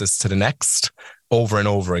crisis to the next over and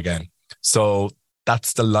over again. So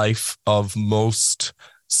that's the life of most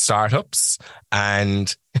startups.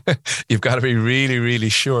 And you've got to be really, really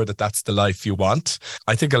sure that that's the life you want.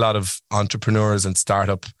 I think a lot of entrepreneurs and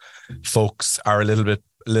startup folks are a little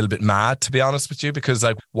bit mad, to be honest with you, because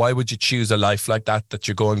like, why would you choose a life like that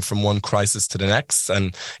you're going from one crisis to the next?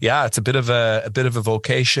 And yeah, it's a bit of a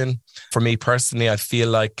vocation for me personally. I feel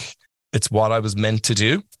like it's what I was meant to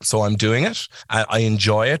do, so I'm doing it. I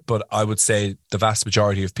enjoy it, but I would say the vast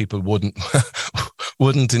majority of people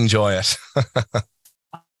wouldn't enjoy it.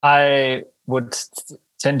 I would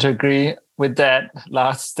tend to agree with that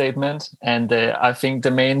last statement. And I think the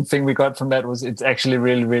main thing we got from that was it's actually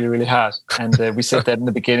really, really, really hard. And we said that in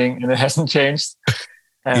the beginning and it hasn't changed.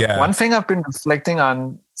 One thing I've been reflecting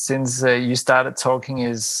on since you started talking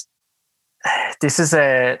is, this is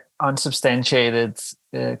a unsubstantiated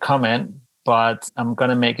comment, but I'm going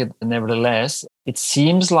to make it nevertheless. It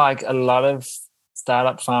seems like a lot of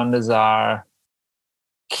startup founders are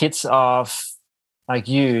kids of, like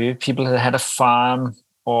you, people who had a farm,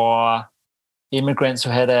 or immigrants who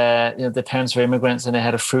had their parents were immigrants and they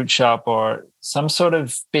had a fruit shop, or some sort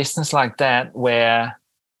of business like that, where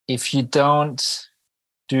if you don't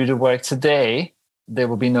do the work today, there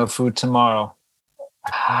will be no food tomorrow.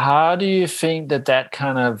 How do you think that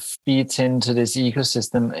kind of feeds into this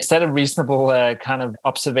ecosystem? Is that a reasonable kind of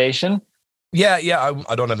observation? Yeah.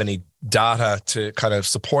 I don't have any data to kind of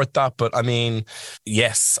support that. But I mean,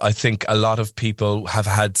 yes, I think a lot of people have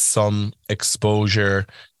had some exposure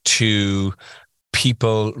to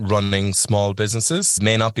people running small businesses. It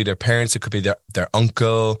may not be their parents. It could be their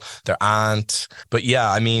uncle, their aunt. But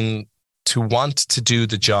yeah, I mean, to want to do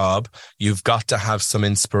the job, you've got to have some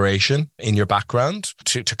inspiration in your background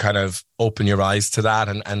to kind of open your eyes to that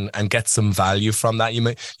and get some value from that.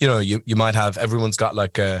 You might have, everyone's got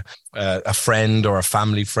like a friend or a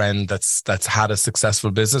family friend that's had a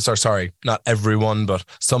successful business, or sorry, not everyone, but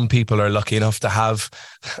some people are lucky enough to have,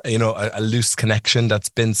 a loose connection that's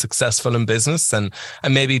been successful in business, and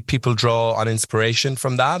maybe people draw on inspiration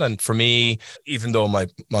from that. And for me, even though my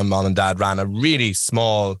mom and dad ran a really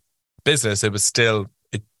small business, it was still,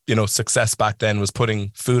 success back then was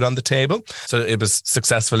putting food on the table. So it was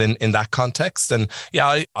successful in that context. And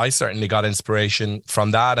yeah, I certainly got inspiration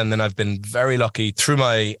from that. And then I've been very lucky through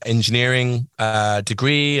my engineering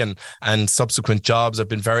degree and subsequent jobs. I've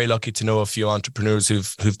been very lucky to know a few entrepreneurs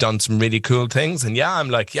who've done some really cool things. And yeah, I'm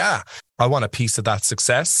like, yeah, I want a piece of that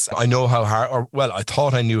success. I know how hard, I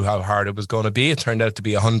thought I knew how hard it was going to be. It turned out to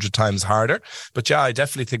be 100 times harder. But yeah, I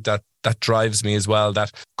definitely think that drives me as well,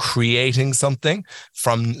 that creating something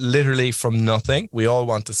from nothing. We all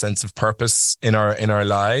want a sense of purpose in our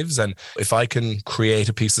lives. And if I can create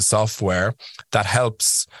a piece of software that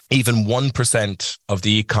helps even 1% of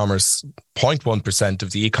the e-commerce, 0.1%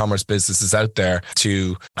 of the e-commerce businesses out there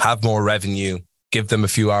to have more revenue, give them a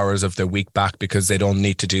few hours of their week back because they don't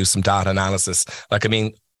need to do some data analysis. Like, I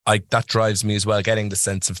mean, that drives me as well, getting the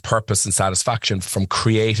sense of purpose and satisfaction from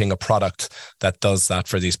creating a product that does that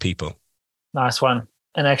for these people. Nice one.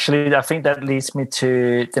 And actually, I think that leads me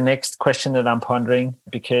to the next question that I'm pondering,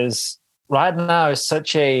 because right now is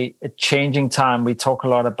such a changing time. We talk a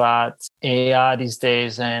lot about AI these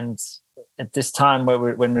days, and at this time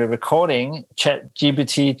when we're recording, chat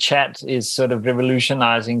is sort of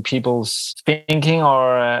revolutionizing people's thinking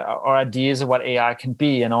or ideas of what AI can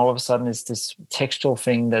be. And all of a sudden, it's this textual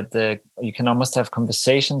thing that you can almost have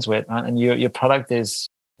conversations with, right? And your product is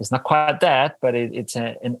not quite that, but it's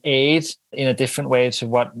an aid in a different way to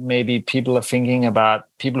what maybe people are thinking about,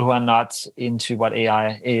 people who are not into what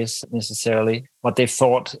AI is necessarily, what they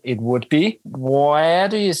thought it would be. Where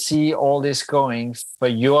do you see all this going for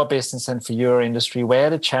your business and for your industry? Where are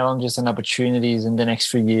the challenges and opportunities in the next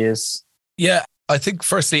few years? Yeah, I think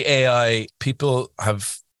firstly, AI, people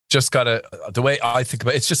have just got the way I think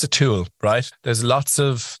about it, it's just a tool, right? There's lots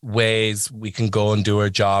of ways we can go and do our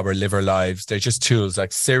job or live our lives. They're just tools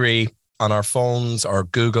like Siri on our phones or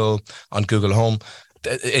Google on Google Home.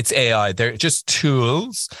 It's AI. They're just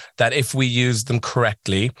tools that if we use them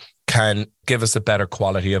correctly can give us a better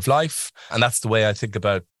quality of life. And that's the way I think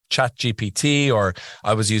about ChatGPT, or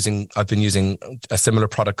I've been using a similar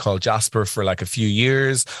product called Jasper for like a few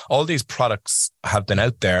years. All these products have been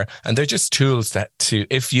out there, and they're just tools that,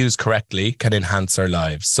 if used correctly, can enhance our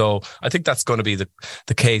lives. So I think that's going to be the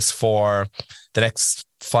case for the next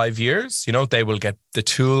 5 years. The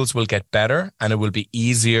tools will get better, and it will be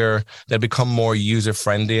easier. They'll become more user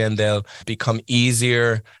friendly, and they'll become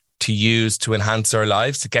easier to use to enhance our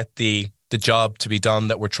lives, to get the job to be done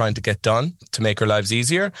that we're trying to get done, to make our lives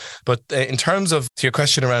easier. But in terms of to your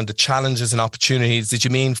question around the challenges and opportunities, did you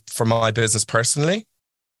mean for my business personally?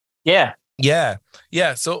 Yeah.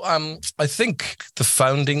 So I think the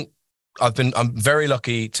founding, I'm very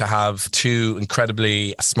lucky to have two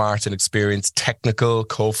incredibly smart and experienced technical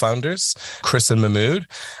co-founders, Chris and Mahmood.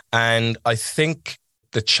 And I think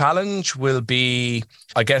the challenge will be,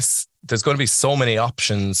 I guess, there's going to be so many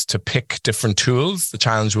options to pick different tools. The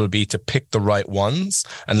challenge will be to pick the right ones.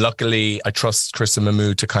 And luckily, I trust Chris and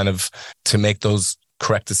Mahmood to make those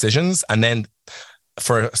correct decisions. And then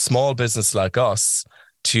for a small business like us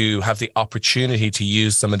to have the opportunity to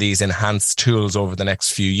use some of these enhanced tools over the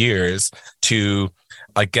next few years to,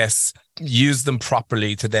 I guess, use them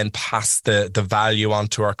properly to then pass the value on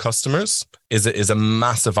to our customers is a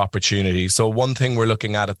massive opportunity. So one thing we're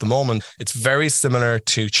looking at the moment, it's very similar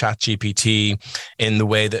to ChatGPT in the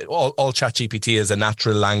way that all ChatGPT is a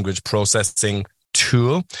natural language processing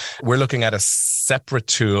tool. We're looking at a separate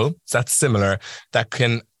tool that's similar that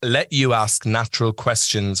can let you ask natural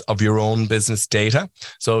questions of your own business data.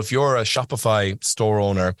 So if you're a Shopify store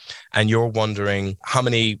owner and you're wondering how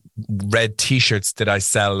many red t-shirts did I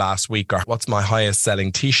sell last week, or what's my highest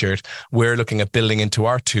selling t-shirt, we're looking at building into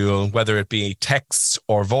our tool, whether it be text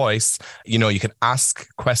or voice, you can ask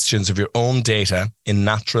questions of your own data in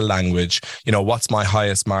natural language. What's my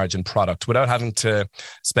highest margin product, without having to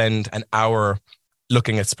spend an hour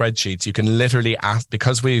looking at spreadsheets. You can literally ask,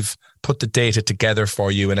 because we've put the data together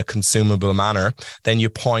for you in a consumable manner, then you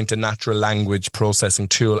point a natural language processing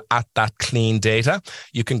tool at that clean data.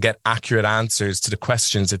 You can get accurate answers to the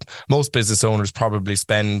questions that most business owners probably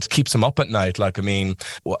keeps them up at night. Like,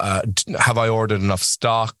 have I ordered enough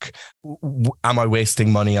stock? Am I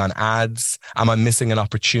wasting money on ads? Am I missing an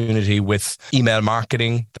opportunity with email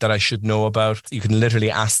marketing that I should know about? You can literally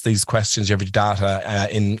ask these questions, you have your data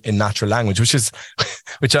in natural language, which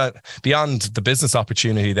beyond the business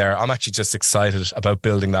opportunity there, I'm actually just excited about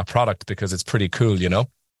building that product because it's pretty cool,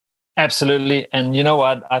 Absolutely. And you know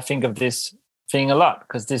what? I think of this thing a lot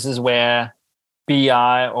because this is where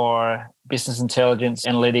BI or business intelligence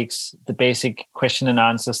analytics, the basic question and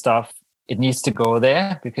answer stuff, it needs to go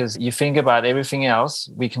there, because you think about everything else,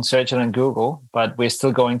 we can search it on Google, but we're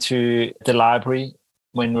still going to the library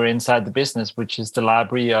when we're inside the business, which is the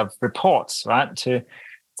library of reports, right? To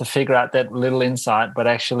figure out that little insight, but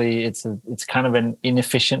actually it's kind of an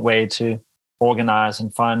inefficient way to organize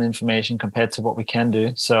and find information compared to what we can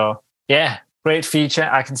do. So yeah, great feature.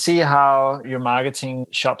 I can see how your marketing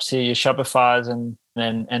shops here, your Shopify's and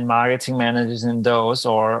marketing managers in those,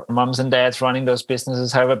 or moms and dads running those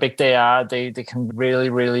businesses, however big they are, they can really,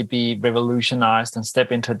 really be revolutionized and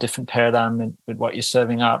step into a different paradigm with what you're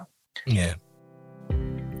serving up. Yeah.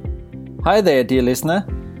 Hi there, dear listener.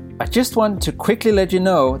 I just want to quickly let you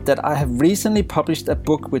know that I have recently published a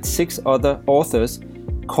book with 6 other authors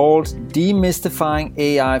called Demystifying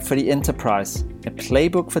AI for the Enterprise, a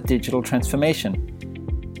playbook for digital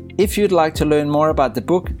transformation. If you'd like to learn more about the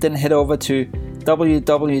book, then head over to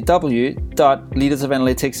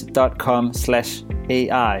www.leadersofanalytics.com/AI.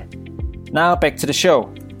 AI. Now back to the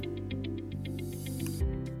show.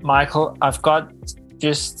 Michael, I've got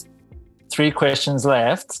just 3 questions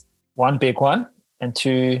left. 1 big one and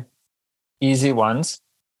 2 easy ones.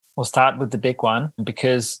 We'll start with the big one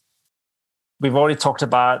because we've already talked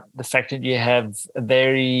about the fact that you have a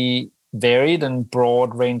very varied and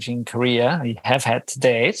broad-ranging career you have had to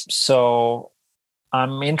date. So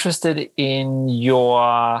I'm interested in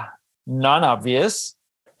your non-obvious,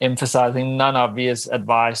 emphasizing non-obvious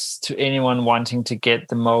advice to anyone wanting to get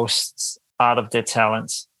the most out of their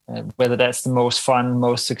talents, whether that's the most fun,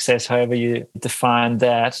 most success, however you define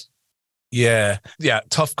that. Yeah.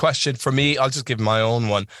 Tough question for me. I'll just give my own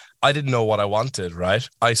one. I didn't know what I wanted, right?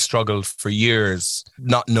 I struggled for years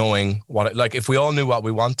not knowing if we all knew what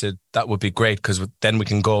we wanted, that would be great because then we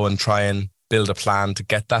can go and try and build a plan to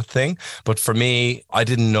get that thing. But for me, I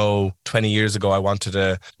didn't know 20 years ago I wanted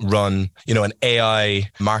to run, an AI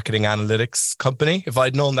marketing analytics company. If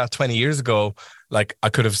I'd known that 20 years ago, I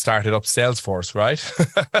could have started up Salesforce, right?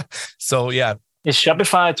 So yeah. Is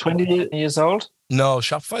Shopify 20 years old? No,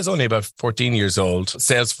 Shopify is only about 14 years old.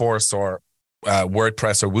 Salesforce or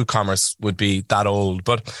WordPress or WooCommerce would be that old.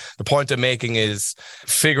 But the point I'm making is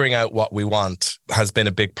figuring out what we want has been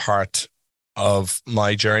a big part of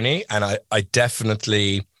my journey. And I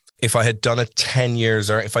definitely, if I had done it 10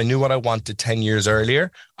 years or if I knew what I wanted 10 years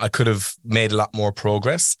earlier, I could have made a lot more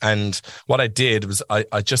progress. And what I did was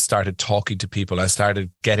I just started talking to people. I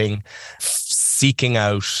started seeking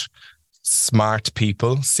out smart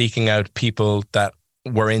people, seeking out people that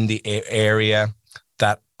were in the area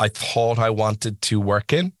that I thought I wanted to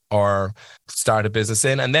work in or start a business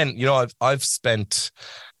in. And then, I've spent,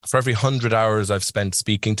 for every 100 hours I've spent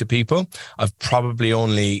speaking to people, I've probably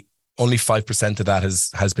only 5% of that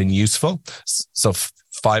has been useful. So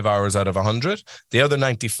 5 hours out of 100. The other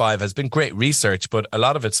 95 has been great research, but a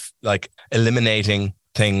lot of it's eliminating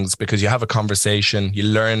things because you have a conversation, you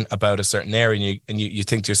learn about a certain area and you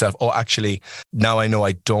think to yourself, oh, actually, now I know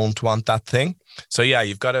I don't want that thing. So yeah,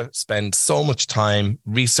 you've got to spend so much time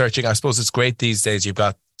researching. I suppose it's great these days. You've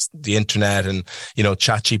got the internet and,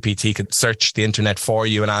 ChatGPT can search the internet for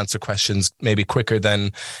you and answer questions maybe quicker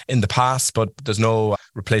than in the past, but there's no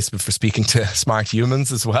replacement for speaking to smart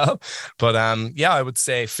humans as well. But I would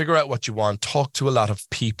say figure out what you want, talk to a lot of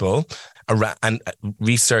people and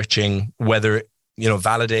researching whether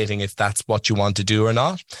validating if that's what you want to do or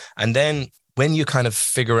not. And then when you kind of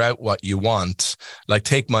figure out what you want,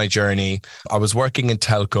 take my journey, I was working in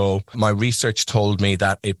telco. My research told me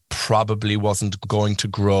that it probably wasn't going to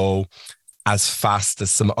grow as fast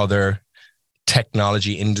as some other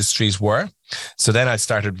technology industries were. So then I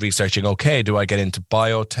started researching, okay, do I get into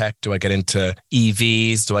biotech? Do I get into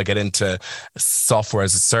EVs? Do I get into software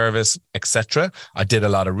as a service, etc.? I did a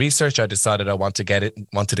lot of research. I decided I wanted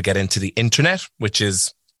to get into the internet,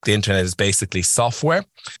 the internet is basically software.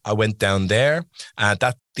 I went down there and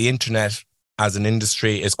the internet as an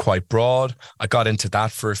industry is quite broad. I got into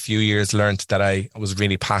that for a few years, learned that I was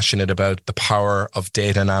really passionate about the power of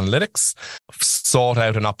data and analytics, sought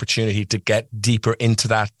out an opportunity to get deeper into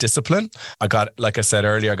that discipline. Like I said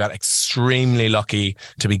earlier, I got extremely lucky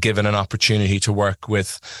to be given an opportunity to work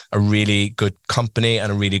with a really good company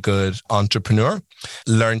and a really good entrepreneur.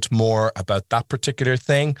 Learned more about that particular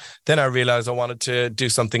thing. Then I realized I wanted to do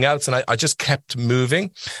something else and I just kept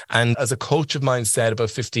moving. And as a coach of mine said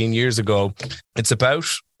about 15 years ago, it's about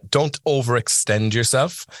don't overextend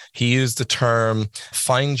yourself. He used the term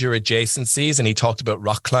find your adjacencies and he talked about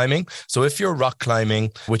rock climbing. So if you're rock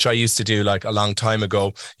climbing, which I used to do a long time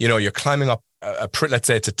ago, you're climbing up let's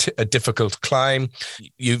say it's a difficult climb.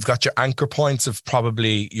 You've got your anchor points of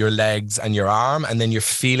probably your legs and your arm, and then you're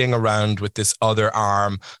feeling around with this other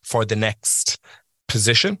arm for the next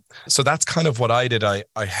position. So that's kind of what I did. I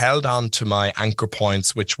held on to my anchor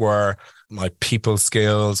points, which were my people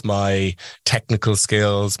skills, my technical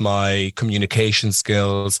skills, my communication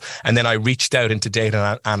skills. And then I reached out into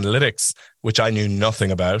data analytics, which I knew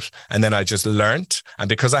nothing about. And then I just learned. And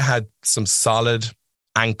because I had some solid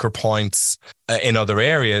anchor points in other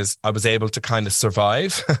areas, I was able to kind of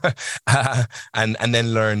survive and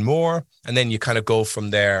then learn more. And then you kind of go from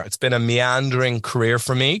there. It's been a meandering career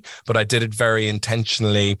for me, but I did it very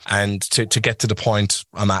intentionally. And to get to the point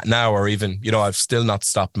I'm at now, or even, I've still not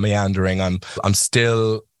stopped meandering. I'm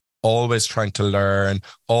still always trying to learn,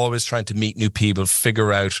 always trying to meet new people,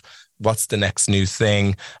 figure out what's the next new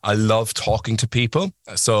thing. I love talking to people.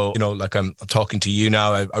 So, like I'm talking to you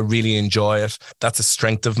now, I really enjoy it. That's a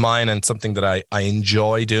strength of mine and something that I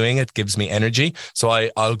enjoy doing. It gives me energy. So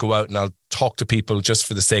I'll go out and I'll talk to people just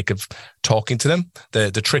for the sake of talking to them.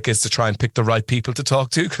 The trick is to try and pick the right people to talk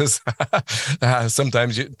to, because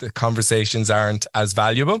sometimes the conversations aren't as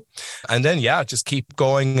valuable. And then, just keep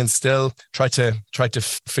going and still try to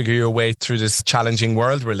figure your way through this challenging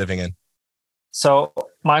world we're living in. So,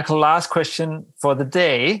 Michael, last question for the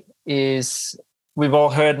day is, we've all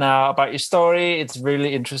heard now about your story. It's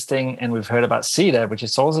really interesting. And we've heard about Cedar, which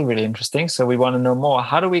is also really interesting. So we want to know more.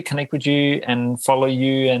 How do we connect with you and follow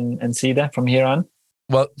you and Cedar from here on?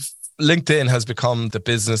 Well, LinkedIn has become the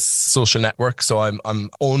business social network. So I'm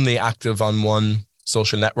only active on one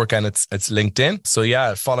social network, and it's LinkedIn. So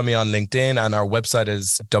follow me on LinkedIn, and our website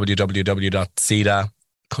is www.seeda,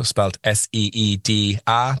 spelled SEEDA.io.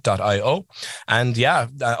 And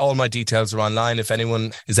all my details are online. If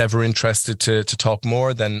anyone is ever interested to talk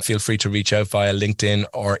more, then feel free to reach out via LinkedIn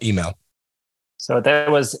or email. So that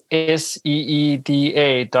was SEEDA.io.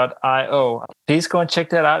 Please go and check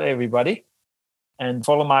that out, everybody. And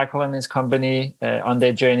follow Michael and his company on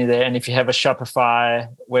their journey there. And if you have a Shopify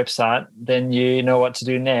website, then you know what to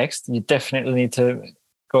do next. You definitely need to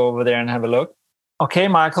go over there and have a look. Okay,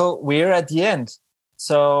 Michael, we're at the end.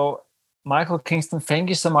 So, Michael Kingston, thank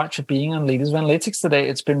you so much for being on Leaders of Analytics today.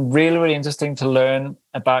 It's been really, really interesting to learn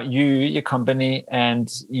about you, your company,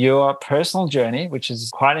 and your personal journey, which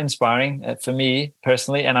is quite inspiring for me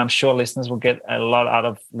personally. And I'm sure listeners will get a lot out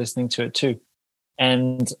of listening to it too.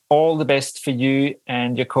 And all the best for you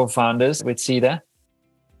and your co-founders with Cedar.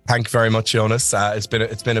 Thank you very much, Jonas. It's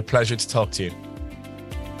been a pleasure to talk to you.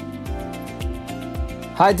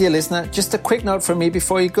 Hi, dear listener. Just a quick note from me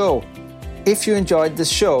before you go. If you enjoyed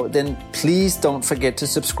this show, then please don't forget to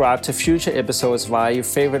subscribe to future episodes via your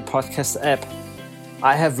favorite podcast app.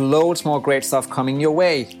 I have loads more great stuff coming your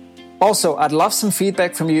way. Also, I'd love some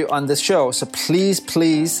feedback from you on this show, so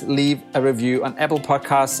please leave a review on Apple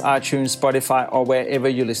Podcasts, iTunes, Spotify, or wherever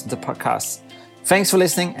you listen to podcasts. Thanks for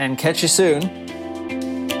listening, and catch you soon.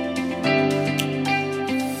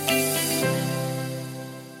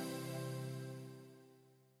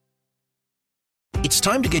 It's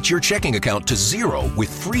time to get your checking account to zero with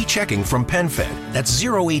free checking from PenFed. That's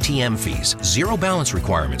zero ATM fees, zero balance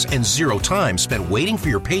requirements, and zero time spent waiting for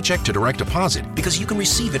your paycheck to direct deposit, because you can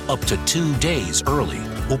receive it up to 2 days early.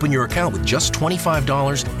 Open your account with just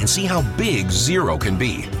 $25 and see how big zero can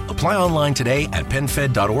be. Apply online today at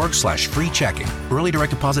penfed.org/free checking. Early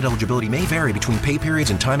direct deposit eligibility may vary between pay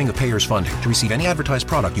periods and timing of payer's funding. To receive any advertised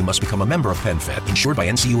product, you must become a member of PenFed, insured by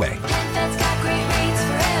NCUA.